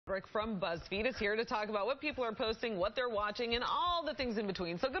Broderick from BuzzFeed is here to talk about what people are posting, what they're watching, and all the things in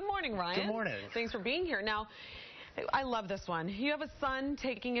between. So good morning, Ryan. Good morning. Thanks for being here. Now, I love this one. You have a son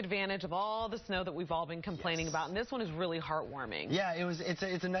taking advantage of all the snow that we've all been complaining about, and this one is really heartwarming. Yeah,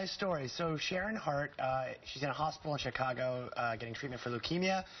 it's a nice story. So Sharon Hart, she's in a hospital in Chicago getting treatment for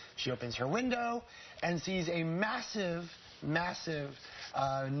leukemia. She opens her window and sees a massive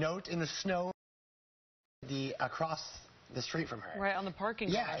note in the snow across the street from her. Right, on the parking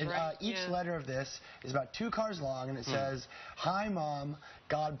lot. Yeah, and right? each letter of this is about 2 cars long, and it says, "Hi, Mom,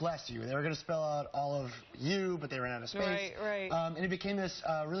 God bless you." They were going to spell out all of you, but they ran out of space. Right. And it became this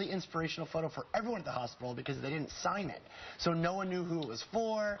really inspirational photo for everyone at the hospital because they didn't sign it. So no one knew who it was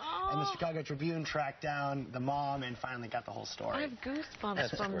for, and the Chicago Tribune tracked down the mom and finally got the whole story. I have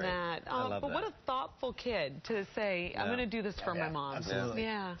goosebumps from great. that. I love but that. what a thoughtful kid to say, I'm going to do this for my mom. Absolutely.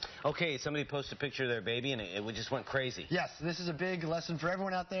 Yeah. Okay, somebody posted a picture of their baby and it just went crazy. Yes, this is a big lesson for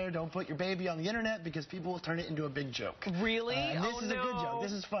everyone out there. Don't put your baby on the internet because people will turn it into a big joke. Really? And this is a good joke.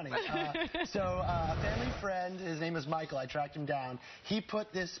 This is funny. So a family friend, his name is Michael, I tracked him down. He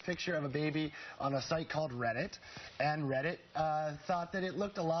put this picture of a baby on a site called Reddit, and Reddit thought that it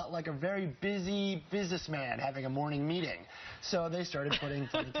looked a lot like a very busy businessman having a morning meeting. So they started putting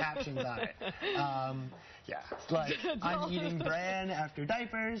funny captions on it. Yeah, it's like, I'm eating bran after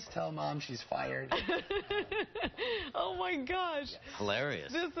diapers, tell Mom she's fired. Oh my gosh.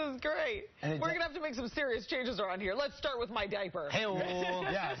 Hilarious. This is great. We're going to have to make some serious changes around here. Let's start with my diaper. Hey,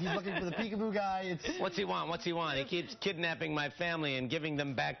 yeah, he's looking for the peekaboo guy. What's he want? What's he want? He keeps kidnapping my family and giving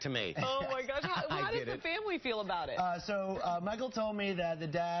them back to me. Oh my gosh. How does the family feel about it? Michael told me that the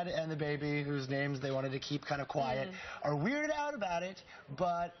dad and the baby, whose names they wanted to keep kind of quiet, are weirded out about it,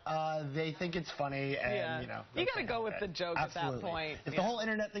 but they think it's funny, and you know. You got to go with the joke at that point. If the whole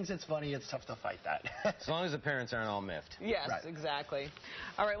internet thinks it's funny, it's tough to fight that. As long as the parents aren't all miffed. Yes, exactly.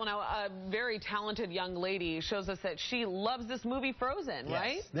 All right, well now, a very talented young lady shows us that she loves this movie Frozen,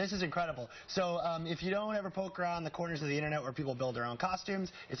 right? This is incredible. So if you don't ever poke around the corners of the internet where people build their own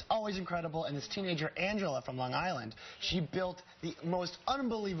costumes, it's always incredible. And this teenager, Angela from Long Island, she built the most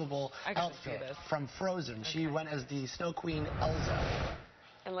unbelievable outfit from Frozen. She went as the Snow Queen Elsa.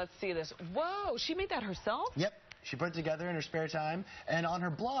 And let's see this. Whoa, she made that herself? Yep. She put it together in her spare time. And on her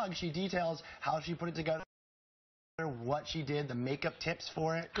blog, she details how she put it together, what she did, the makeup tips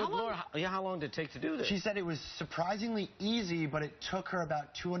for it. Good Lord. How long did it take to do this? She said it was surprisingly easy, but it took her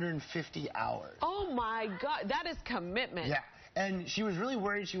about 250 hours. Oh, my God. That is commitment. Yeah. And she was really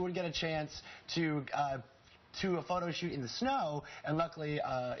worried she wouldn't get a chance to a photo shoot in the snow, and luckily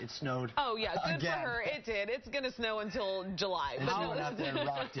it snowed. Oh yeah, good again. for her. It did. It's going to snow until July. And she went out there and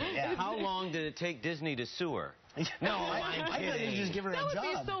rocked it. Yeah. How long did it take Disney to sue her? No, I'm kidding. I thought you just give her a job. That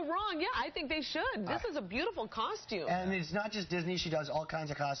would be so wrong. Yeah, I think they should. This is a beautiful costume. And it's not just Disney. She does all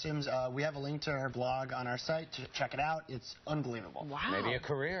kinds of costumes. We have a link to her blog on our site to check it out. It's unbelievable. Wow. Maybe a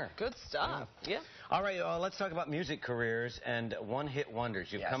career. Good stuff. Yeah. All right, let's talk about music careers and one-hit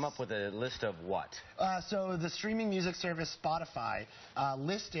wonders. You've come up with a list of what? So the streaming music service Spotify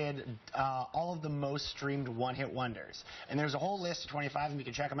listed all of the most streamed one-hit wonders. And there's a whole list of 25 of them. You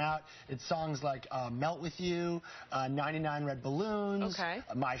can check them out. It's songs like Melt With You, 99 Red Balloons,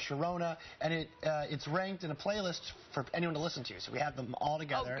 My Sharona, and it's ranked in a playlist for anyone to listen to. So we have them all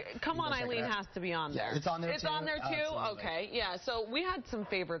together. Oh, Come On Eileen has to be on there. Yeah, it's on there too. It's on there too? Absolutely. Okay, yeah. So we had some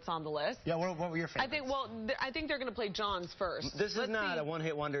favorites on the list. Yeah, what were your favorites? I think they're going to play John's first. This is not a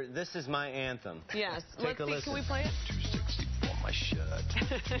one-hit wonder. This is my anthem. Yes. Take a listen. Can we play it? 260 for my shirt.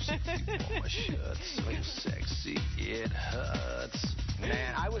 260 for my shirt. So sexy, it hurts.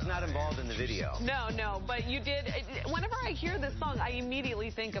 Man, I was not involved in the video. No, but you did. Whenever I hear this song, I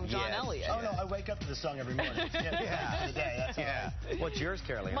immediately think of John Elliott. Oh, no, I wake up to the song every morning. The day, that's all. What's yours,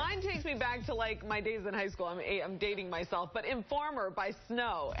 Carolina? Mine takes me back to, like, my days in high school. I'm dating myself, but Informer by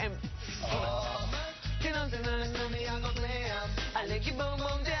Snow. And I lick your boom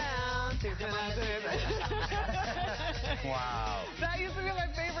boom down. Wow. That used to be my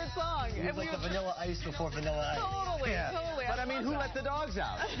favorite song. It's like the Vanilla Ice before Vanilla Ice. Totally. But I mean, who let the dogs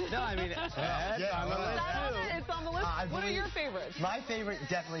out? No, I mean, it's on the list. What are your favorites? My favorite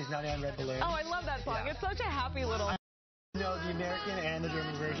definitely is 99 Red Balloons. Oh, I love that song. It's such a happy little... I know the American and the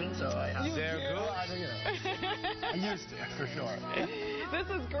German version, so I have I used to, for sure. This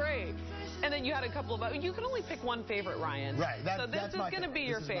is great. And then you had a couple of... You can only pick one favorite, Ryan. Right. So this is going to be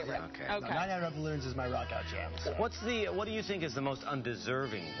your favorite. Okay. 99 Red Balloons is my rock out jam. So. What do you think is the most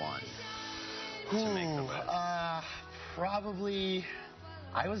undeserving one to make the list? Probably...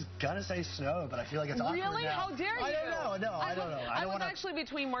 I was gonna say Snow, but I feel like it's awkward Really? now. How dare you? I don't know. No, I don't know. I was actually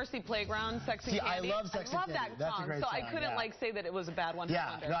between Marcy Playground, Sex and See, Candy. I love Sex and Candy. that That's song, a great so song, I couldn't like say that it was a bad one.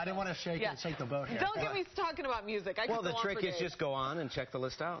 Yeah, no, I didn't want to shake the boat here. Don't get me talking about music. I Well, could the go on trick for is days. just go on and check the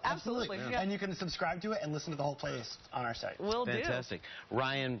list out. Absolutely. Yeah. Yeah. And you can subscribe to it and listen to the whole playlist on our site. Will do. Fantastic.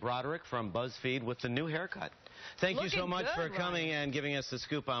 Ryan Broderick from BuzzFeed with the new haircut. Thank you so much for coming and giving us the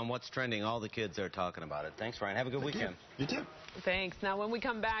scoop on what's trending. All the kids are talking about it. Thanks, Ryan. Have a good weekend. You too. Thanks. Now, when we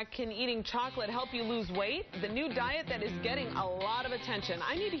come back, can eating chocolate help you lose weight? The new diet that is getting a lot of attention.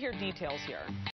 I need to hear details here.